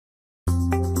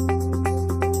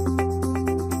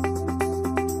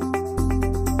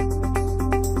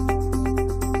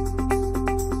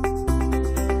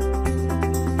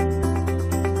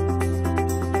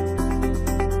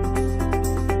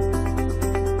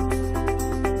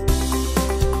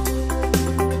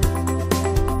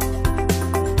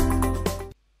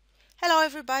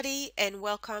and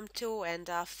welcome to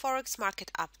OANDA Forex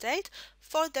Market Update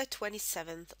for the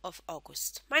 27th of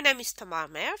August. My name is Tamar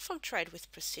Meyer from Trade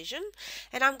with Precision,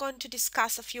 and I'm going to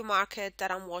discuss a few markets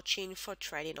that I'm watching for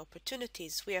trading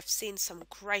opportunities. We have seen some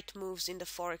great moves in the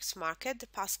Forex market the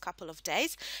past couple of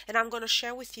days, and I'm going to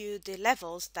share with you the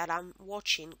levels that I'm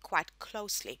watching quite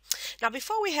closely. Now,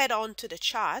 before we head on to the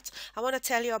chart, I want to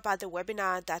tell you about the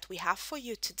webinar that we have for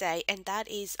you today, and that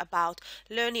is about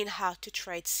learning how to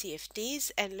trade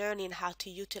CFDs and learning how to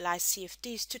utilize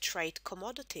CFDs to trade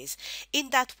commodities. In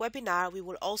that webinar, we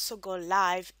will also go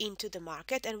live into the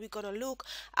market and we're going to look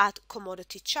at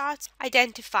commodity charts,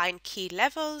 identifying key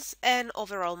levels and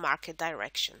overall market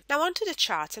direction. Now onto the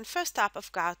charts, and first up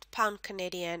I've got pound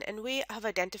Canadian, and we have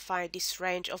identified this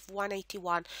range of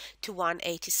 181 to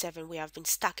 187. We have been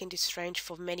stuck in this range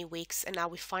for many weeks and now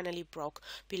we finally broke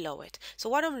below it. So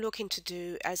what I'm looking to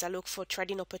do as I look for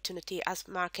trading opportunity as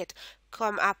market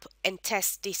come up and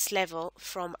test this level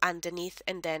from underneath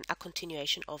and then a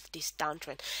continuation of this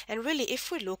downtrend. And really, if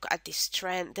we look at this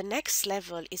trend, the next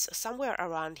level is somewhere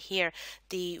around here,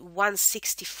 the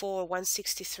 164,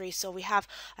 163. So we have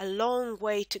a long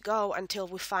way to go until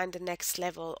we find the next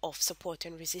level of support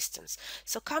and resistance.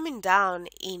 So coming down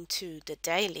into the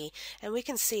daily, and we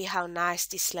can see how nice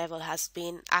this level has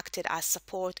been acted as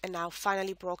support and now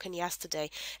finally broken yesterday,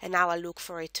 and now I look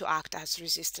for it to act as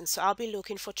resistance. So I'll be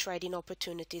looking for trading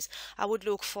opportunities. I would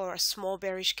look for a small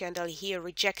bearish candle here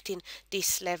rejecting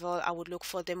this level. I would look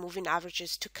for the moving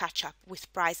averages to catch up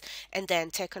with price and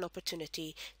then take an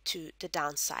opportunity to the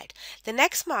downside. The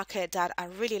next market that I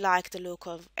really like the look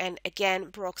of, and again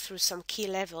broke through some key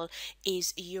level,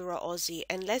 is Euro Aussie.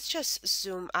 And let's just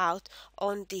zoom out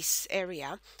on this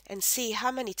area and see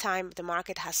how many times the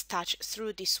market has touched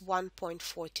through this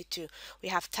 1.42. We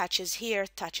have touches here,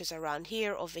 touches around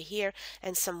here, over here,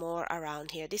 and some more around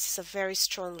here. This is a very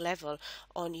strong level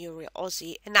on Euro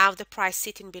Aussie, and now the price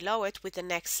sitting below it with the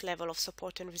next level of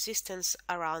support and resistance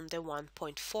around the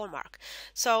 1.4 mark.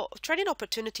 So trading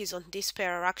opportunities on this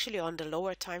pair are actually on the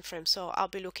lower time frame, so I'll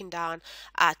be looking down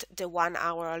at the 1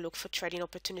 hour. I'll look for trading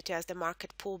opportunity as the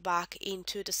market pull back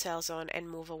into the sell zone and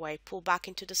move away, pull back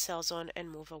into the sell zone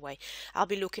and move away. I'll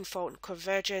be looking for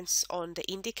convergence on the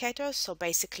indicators, so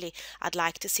basically I'd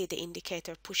like to see the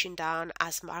indicator pushing down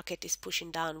as market is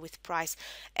pushing down with price,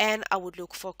 and I would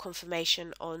look for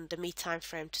confirmation on the mid time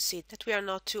frame to see that we are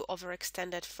not too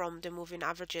overextended from the moving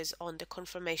averages on the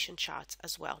confirmation charts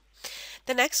as well.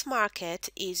 The next market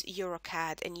is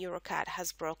EuroCAD, and EuroCAD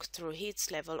has broke through its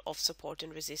level of support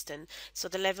and resistance. So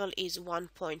the level is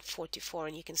 1.44,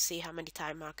 and you can see how many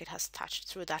times market has touched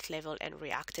through that level and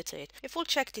reacted to it. If we'll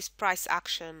check this price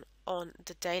action on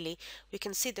the daily, we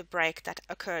can see the break that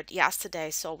occurred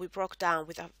yesterday. So we broke down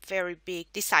with a very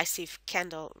big decisive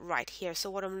candle right here.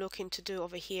 So what I'm looking to do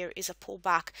over here is a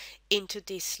pullback into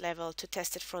this level to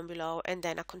test it from below and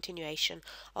then a continuation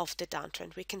of the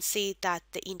downtrend. We can see that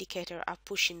the indicator are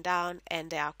pushing down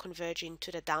and they are converging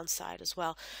to the downside as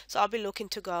well. So I'll be looking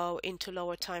to go into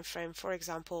lower time frame, for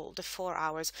example the 4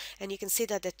 hours, and you can see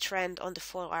that the trend on the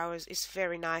 4 hours is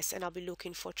very nice, and I'll be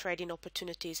looking for trading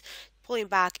opportunities pulling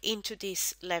back into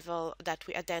this level that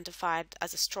we identified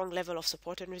as a strong level of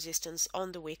support and resistance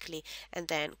on the weekly, and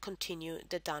then continue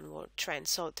the downward trend.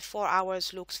 So the 4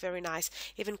 hours looks very nice,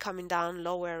 even coming down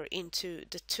lower into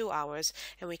the 2 hours,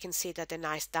 and we can see that the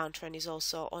nice downtrend is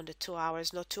also on the 2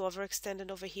 hours. Not too overextended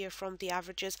over here from the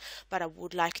averages, but I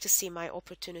would like to see my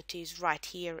opportunities right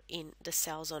here in the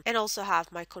sell zone and also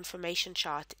have my confirmation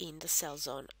chart in the sell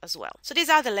zone as well. So these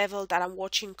are the levels that I'm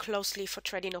watching closely for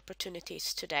trading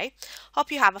opportunities today.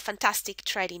 Hope you have a fantastic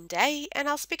trading day, and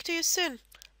I'll speak to you soon.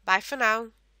 Bye for now.